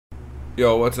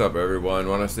Yo, what's up everyone?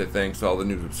 Want to say thanks to all the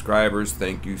new subscribers.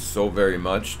 Thank you so very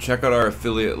much. Check out our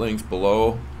affiliate links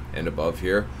below and above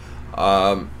here.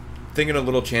 Thinking a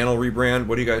little channel rebrand.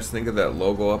 What do you guys think of that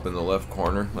logo up in the left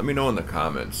corner? Let me know in the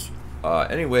comments.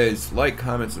 Anyways, like,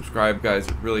 comment, subscribe, guys.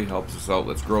 It really helps us out.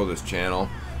 Let's grow this channel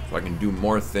so I can do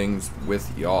more things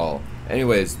with y'all.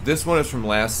 Anyways, this one is from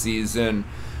last season.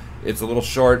 It's a little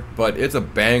short, but it's a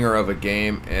banger of a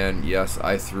game, and yes,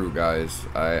 I threw, guys.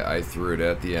 I threw it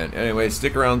at the end. Anyway,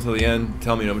 stick around till the end.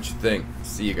 Tell me what you think.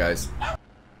 See you guys.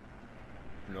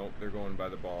 Nope, they're going by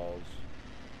the balls.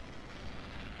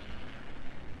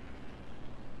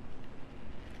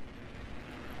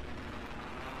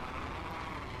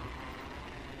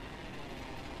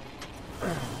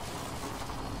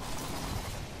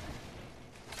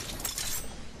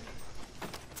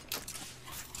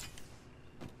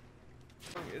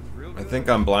 I think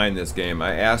I'm blind this game.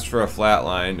 I asked for a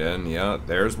flatline, and yeah,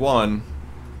 there's one.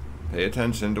 Pay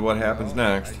attention to what happens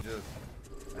next.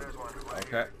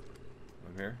 Okay.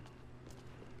 I'm here.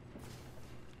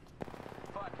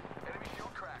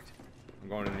 I'm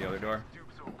going in the other door.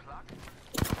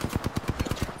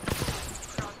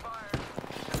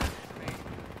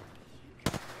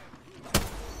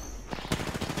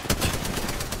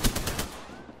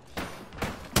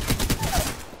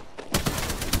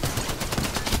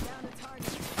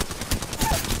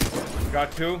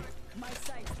 Got two.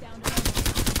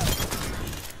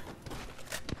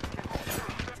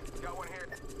 Got one here.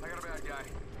 I got a bad guy.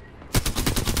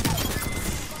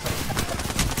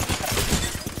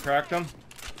 Cracked him.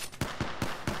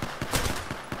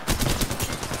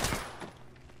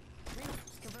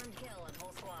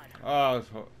 Oh, it's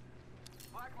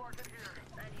Black market here.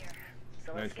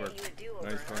 nice work.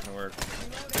 Nice fucking work.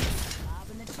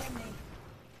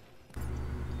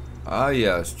 Ah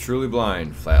yes, truly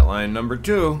blind. Flatline number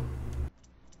 2.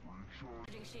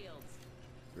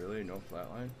 Really? No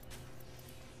flatline?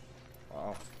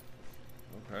 Wow.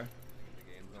 Okay. The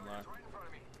game's unlocked. Right in front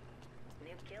of me.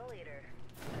 New kill leader.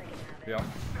 Yeah.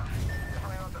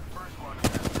 Definitely not the first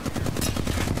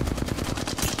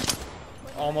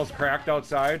one. Almost cracked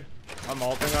outside. I'm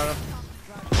ulting on him.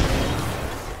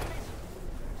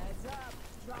 Heads up,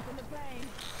 dropping the plane.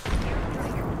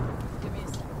 Give me a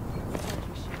second.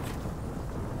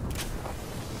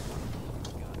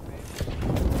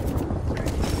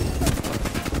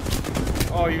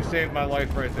 Oh, you saved my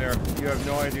life right there. You have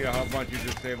no idea how much you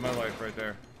just saved my life right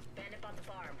there. Bandit on the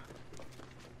farm.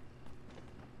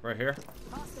 Right here.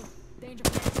 Hostile. Danger.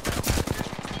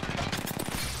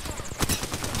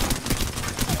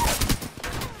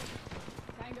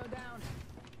 Tango down.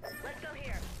 Let's go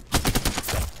here.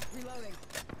 Reloading.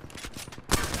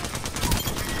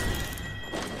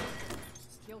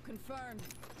 Kill confirmed.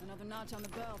 Another notch on the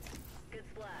belt. Good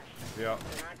splash. Yeah.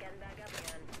 We're not getting back up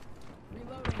again.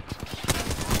 Reloading.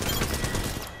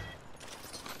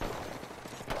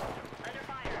 Under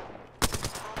fire.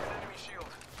 Broken enemy shield.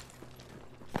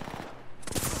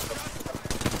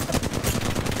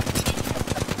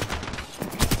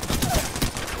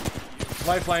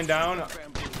 Lifeline down.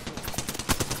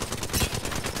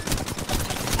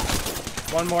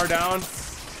 One more down.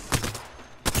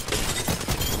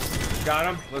 Got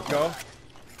him. Let's go.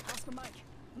 Oscar Mike.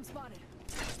 I'm spotted.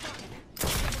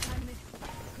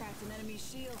 Cracked an enemy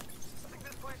shield. I think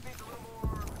this place needs a little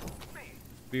more speed.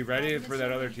 Be ready for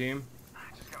that other team.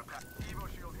 Just got a pass. Evo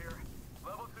shield here.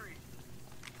 Level 3.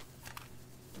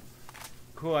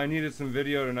 Cool. I needed some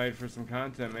video tonight for some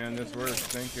content, man. This works.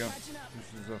 Thank you.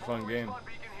 This is a fun game. Spawn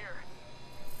beacon here.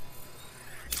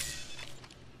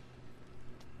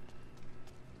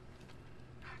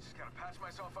 Just gotta patch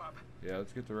myself up. Yeah,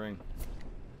 let's get the ring.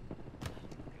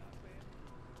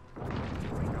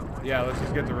 Yeah, let's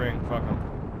just get the ring. Fuck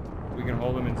them. We can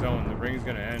hold them in zone. The ring's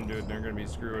gonna end, dude. They're gonna be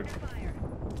screwed. Fire.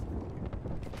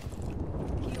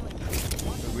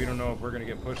 We don't know if we're gonna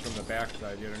get pushed from the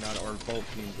backside yet or not, or both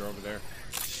teams are over there.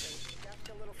 Just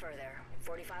a little further.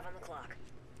 45 on the clock.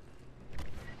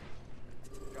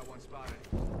 Got one spotted.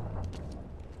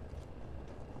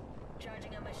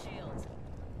 Charging on my shields.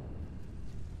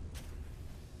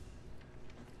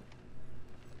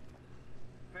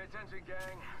 Pay attention,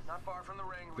 gang. Not far from the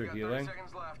ring. We They're got healing? 30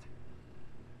 seconds left.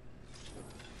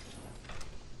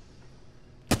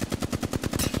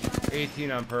 Shit.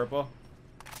 18 on purple.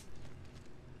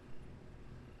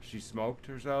 She smoked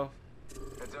herself.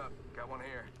 Heads up. Got one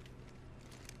here.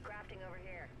 Crafting over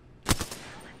here. My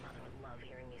mother would love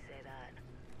hearing me say that.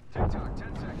 TikTok,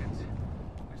 10 seconds.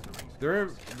 At least the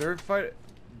ring's They're fight.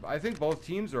 I think both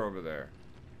teams are over there.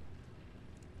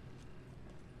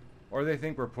 Or they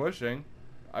think we're pushing.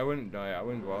 I wouldn't go out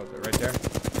there. Right there.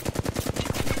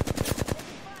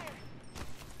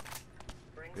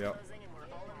 Yep. closing and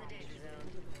we're all in the danger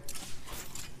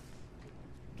zone.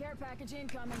 Care package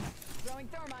incoming. Throwing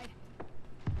thermite.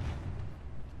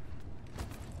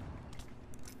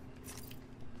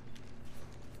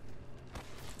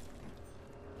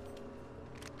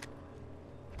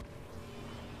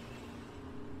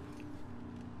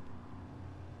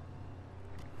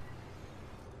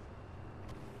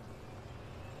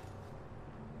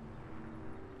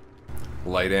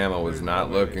 Light ammo was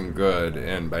not looking good,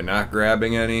 and by not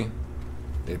grabbing any,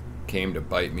 it came to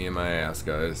bite me in my ass,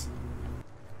 guys.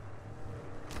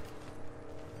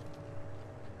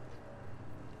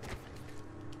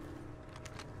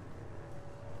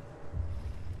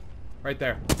 Right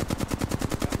there.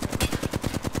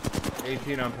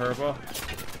 18 on purple.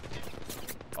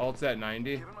 Ult's at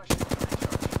 90. Giving my shit a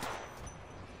recharge.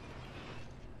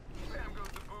 Bam goes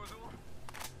the boozle.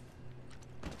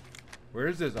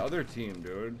 Where's this other team,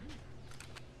 dude?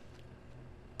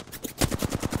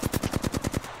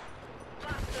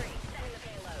 Box 3, sending the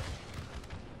payload.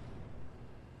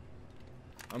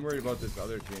 I'm worried about this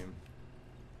other team.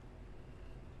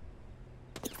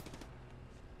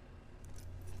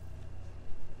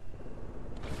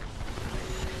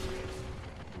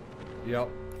 Yep.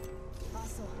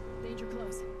 Hostile. Danger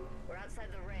close. We're outside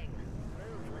the ring.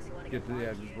 Move unless you want to Get the, yeah,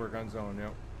 bombed just here. work on zone,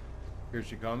 yep. Here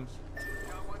she comes.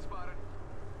 Got one spotted.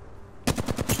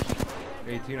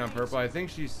 18 on purple. I think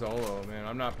she's solo, man.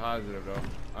 I'm not positive though.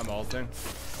 I'm ulting.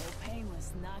 Old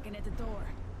Painless knocking at the door.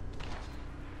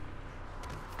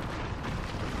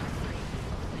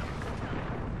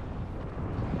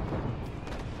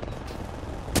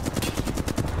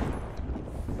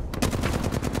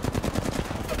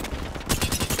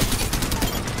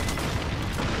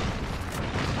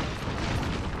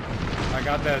 I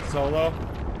got that solo.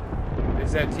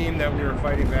 It's that team that we were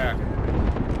fighting back.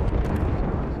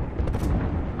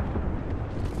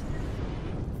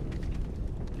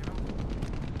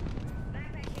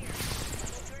 Back here.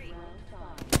 Level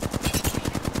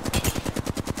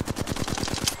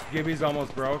 3. Gibby's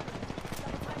almost broke.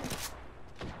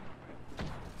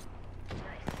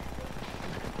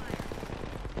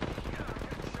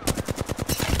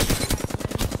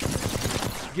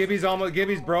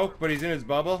 Gibby's broke, but he's in his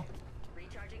bubble.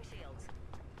 Recharging shields.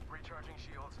 Recharging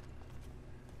shields.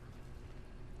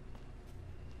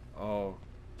 Oh,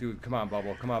 dude, come on,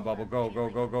 bubble. Come on, bubble. Go, go,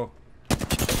 go, go.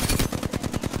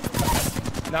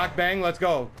 Knock, bang, let's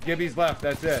go. Gibby's left,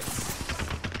 that's it.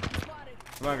 Spotted.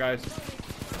 Come on, guys.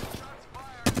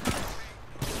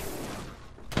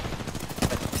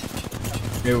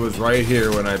 It was right here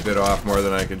when I bit off more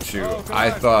than I could chew. Oh, come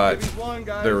I on. thought Gibby's one,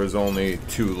 guys. there was only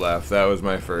 2 left. That was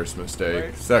my first mistake.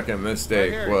 Right. Second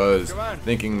mistake Right here. was Come on.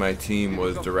 thinking my team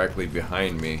was directly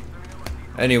behind me.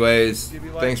 Anyways, Gibby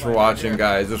thanks for lifeline right watching, here.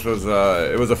 guys. This was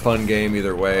it was a fun game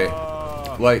either way.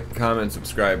 Oh, Like, comment,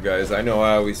 subscribe, guys. I know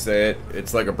I always say it.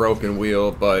 It's like a broken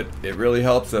wheel, but it really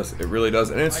helps us. It really does,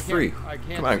 and it's I can't- free. I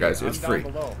can't Come on, see guys. it. It's I'm free.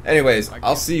 down below. Anyways, I I'll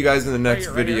can't- see you guys in the next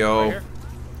right here, video. right here.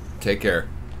 Take care.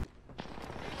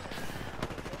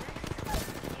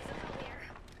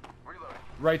 Reloading.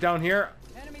 Right down here.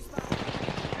 Enemy spotted.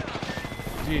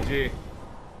 GG.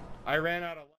 I ran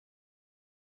out of